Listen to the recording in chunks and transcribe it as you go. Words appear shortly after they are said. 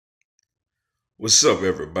What's up,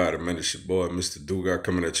 everybody, man? It's your boy, Mr. Duga,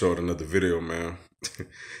 coming at y'all with another video, man.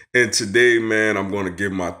 And today, man, I'm going to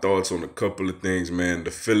give my thoughts on a couple of things, man. The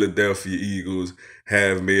Philadelphia Eagles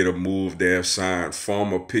have made a move. They have signed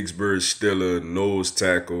former Pittsburgh Steelers nose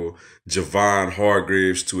tackle Javon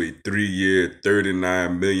Hargraves to a 3-year,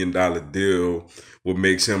 $39 million deal, what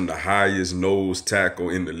makes him the highest nose tackle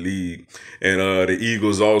in the league. And the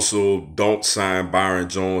Eagles also don't sign Byron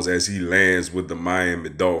Jones as he lands with the Miami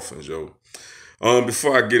Dolphins, yo.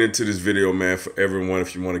 Before I get into this video, man, for everyone,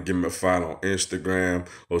 if you want to give me a follow on Instagram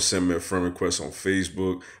or send me a friend request on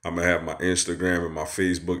Facebook, I'm going to have my Instagram and my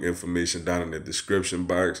Facebook information down in the description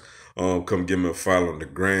box. Come give me a follow on the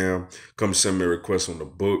gram. Come send me a request on the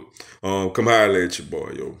book. Come holler at your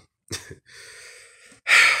boy,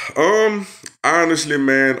 yo. Honestly,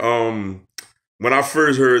 man, when I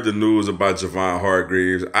first heard the news about Javon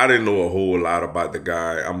Hargraves, I didn't know a whole lot about the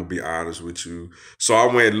guy. I'm going to be honest with you. So I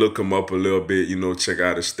went and look him up a little bit, check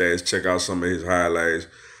out his stats, check out some of his highlights.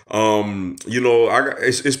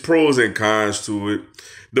 It's pros and cons to it.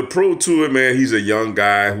 The pro to it, man, he's a young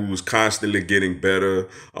guy who's constantly getting better.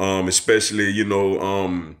 Especially,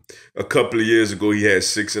 a couple of years ago, he had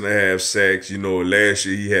 6.5 sacks. Last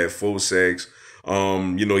year he had 4 sacks.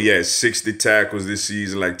 He had 60 tackles this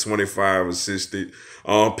season, like 25 assisted.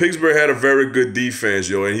 Pittsburgh had a very good defense,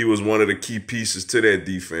 yo, and he was one of the key pieces to that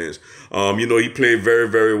defense. He played very,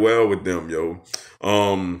 very well with them, yo.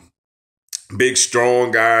 Big, strong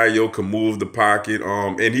guy, yo, can move the pocket.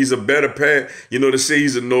 And he's a better pass. To say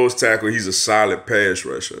he's a nose tackle, he's a solid pass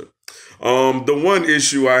rusher. The one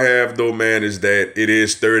issue I have though, man, is that it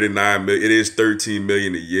is 39 million, it is 13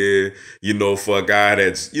 million a year, for a guy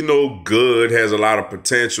that's, good, has a lot of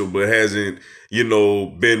potential, but hasn't,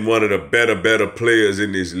 been one of the better players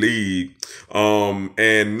in this league.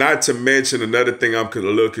 And not to mention, another thing I'm a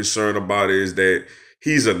little concerned about is that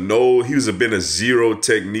he's been a zero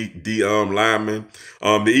technique lineman.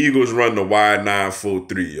 The Eagles run the wide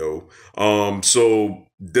 9-4-3, yo. So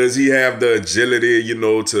does he have the agility,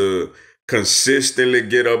 to consistently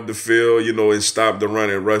get up the field, and stop the run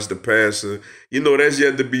and rush the passer? That's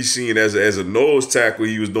yet to be seen. As a nose tackle,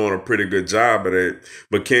 he was doing a pretty good job of that.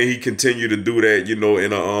 But can he continue to do that,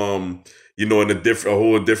 in a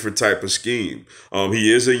whole different type of scheme?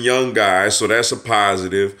 He is a young guy, so that's a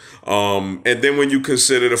positive. And then when you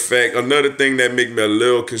consider the fact, another thing that make me a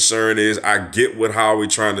little concerned is I get what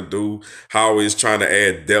Howie's trying to do. Howie's trying to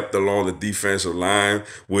add depth along the defensive line,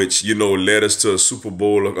 which, led us to a Super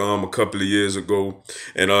Bowl a couple of years ago.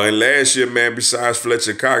 And last year, man, besides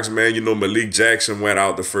Fletcher Cox, man, Malik Jackson went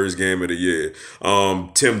out the first game of the year.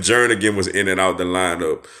 Tim Jernigan was in and out the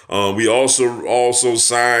lineup. We also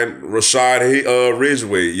signed Rashad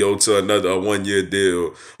Ridgeway, to another 1-year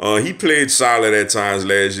deal. He played solid at times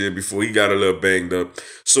last year before he got a little banged up.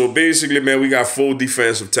 So basically, man, we got 4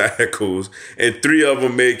 defensive tackles and 3 of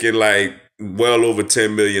them making like well over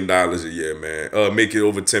 $10 million a year, man. Making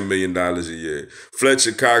over $10 million a year.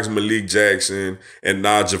 Fletcher Cox, Malik Jackson, and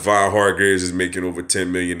now Javon Hargraves is making over $10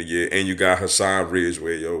 million a year. And you got Hassan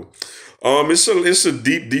Ridgeway, yo. It's a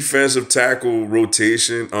deep defensive tackle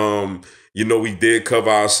rotation. We did cover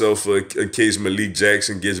ourselves in case Malik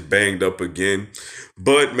Jackson gets banged up again.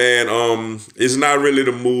 But man, it's not really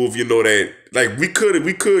the move, that like we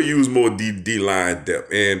could use more D-line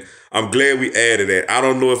depth. And I'm glad we added that. I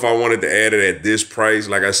don't know if I wanted to add it at this price,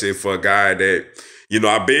 like I said, for a guy that,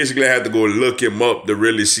 I basically had to go look him up to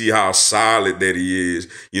really see how solid that he is,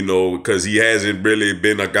 because he hasn't really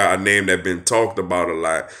been a name that's been talked about a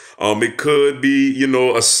lot. It could be,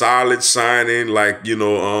 a solid signing, like,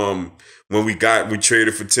 when we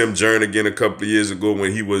traded for Tim Jernigan a couple of years ago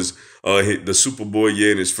when he was hit the Super Bowl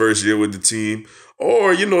year in his first year with the team.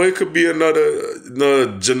 Or, it could be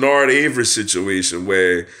another Jannard Avery situation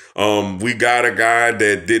where we got a guy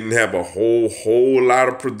that didn't have a whole lot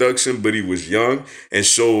of production, but he was young and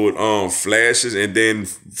showed flashes. And then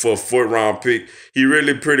for a 4th round pick, he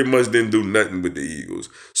really pretty much didn't do nothing with the Eagles.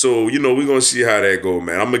 So, we're going to see how that go,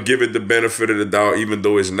 man. I'm going to give it the benefit of the doubt, even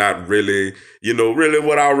though it's not really, really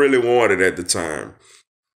what I really wanted at the time.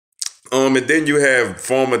 And then you have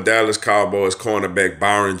former Dallas Cowboys cornerback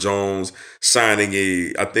Byron Jones signing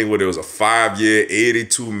I think it was a 5-year,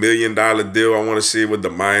 $82 million deal, I want to say, with the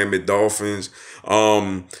Miami Dolphins.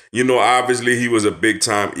 Obviously he was a big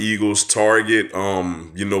time Eagles target.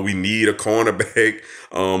 We need a cornerback.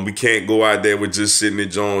 We can't go out there with just Sidney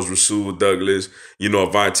Jones, Rasul Douglas,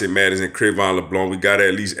 Avante Madison, Crevon LeBlanc. We got to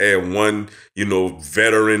at least add one,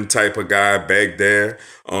 veteran type of guy back there.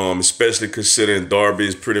 Especially considering Darby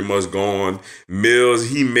is pretty much gone. Mills,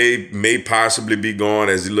 he may possibly be gone,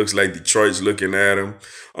 as it looks like Detroit's looking at him.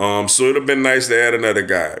 So it'd have been nice to add another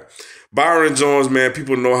guy. Byron Jones, man,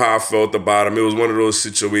 people know how I felt about him. It was one of those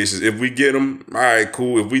situations. If we get him, all right,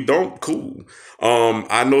 cool. If we don't, cool.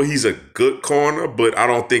 I know he's a good corner, but I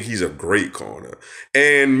don't think he's a great corner.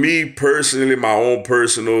 And me personally, my own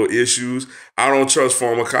personal issues, I don't trust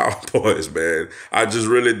former Cowboys, man. I just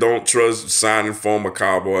really don't trust signing former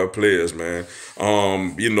Cowboy players, man.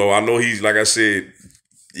 I know he's, like I said,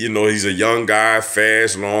 he's a young guy,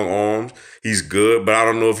 fast, long arms. He's good, but I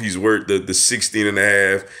don't know if he's worth the 16 and a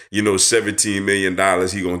half, $17 million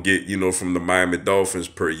he gonna get, from the Miami Dolphins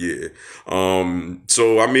per year.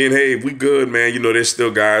 So I mean, hey, we good, man. There's still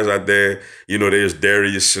guys out there. There's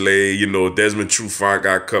Darius Slay. Desmond Trufant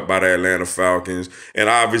got cut by the Atlanta Falcons, and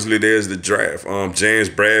obviously there's the draft. James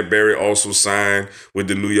Bradbury also signed with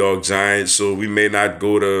the New York Giants, so we may not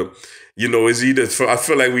go to. It's either, I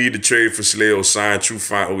feel like we either trade for Slay or sign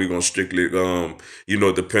Trufant, or we're going to strictly,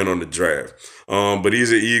 depend on the draft. But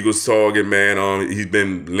he's an Eagles target, man. He's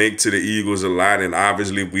been linked to the Eagles a lot, and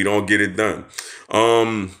obviously we don't get it done.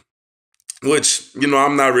 Which,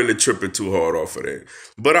 I'm not really tripping too hard off of that.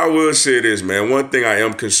 But I will say this, man. One thing I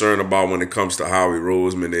am concerned about when it comes to Howie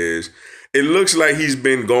Roseman is it looks like he's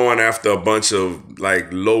been going after a bunch of like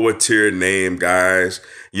lower tier name guys,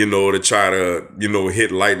 to try to,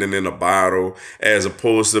 hit lightning in a bottle, as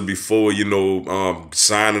opposed to before,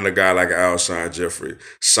 signing a guy like Alshon Jeffrey,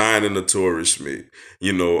 signing a Torrey Smith,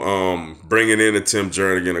 bringing in a Tim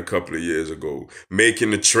Jernigan a couple of years ago,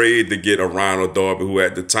 making the trade to get a Ronald Darby, who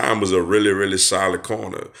at the time was a really, really solid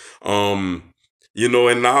corner. And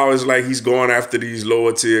now it's like he's going after these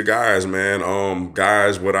lower tier guys, man.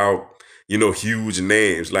 Guys without, huge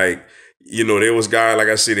names. Like, there was guys, like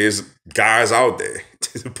I said, there's guys out there.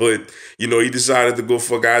 But, he decided to go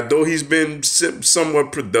for a guy, though he's been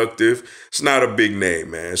somewhat productive. It's not a big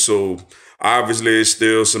name, man. So, obviously, there's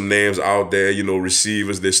still some names out there,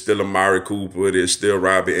 receivers. There's still Amari Cooper. There's still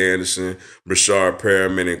Robbie Anderson, Brashard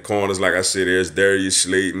Perriman, and corners. Like I said, there's Darius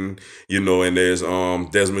Slayton, and there's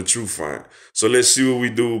Desmond Trufant. So, let's see what we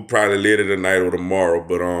do probably later tonight or tomorrow.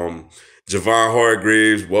 But, Javon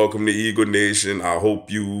Hargraves, welcome to Eagle Nation. I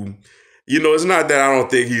hope you... it's not that I don't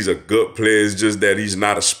think he's a good player. It's just that he's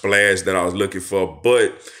not a splash that I was looking for.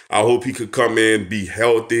 But I hope he could come in, be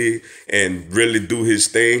healthy, and really do his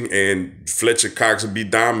thing. And Fletcher Cox will be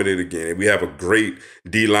dominant again. We have a great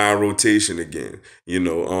D-line rotation again.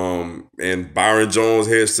 And Byron Jones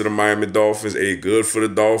heads to the Miami Dolphins. Good for the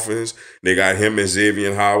Dolphins. They got him and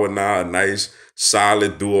Xavier Howard now, a nice,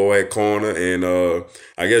 solid duo at corner. And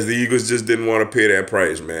I guess the Eagles just didn't want to pay that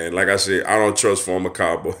price, man. Like I said, I don't trust former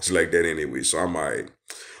Cowboys like that anyway, so I'm all right.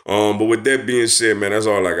 But with that being said, man, that's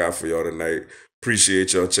all I got for y'all tonight.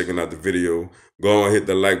 Appreciate y'all checking out the video. Go on, hit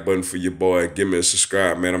the like button for your boy. Give me a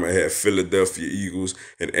subscribe, man. I'm going to have Philadelphia Eagles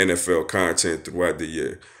and NFL content throughout the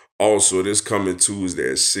year. Also, this coming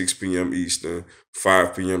Tuesday at 6 p.m. Eastern,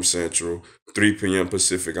 5 p.m. Central, 3 p.m.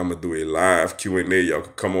 Pacific, I'm going to do a live Q&A. Y'all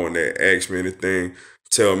can come on there, ask me anything,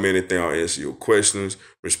 tell me anything. I'll answer your questions,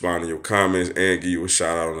 respond to your comments, and give you a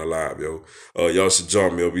shout out on the live, yo. Y'all should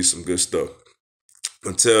join me. It'll be some good stuff.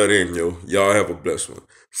 Until then, yo, y'all have a blessed one.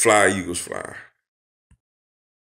 Fly, Eagles, fly.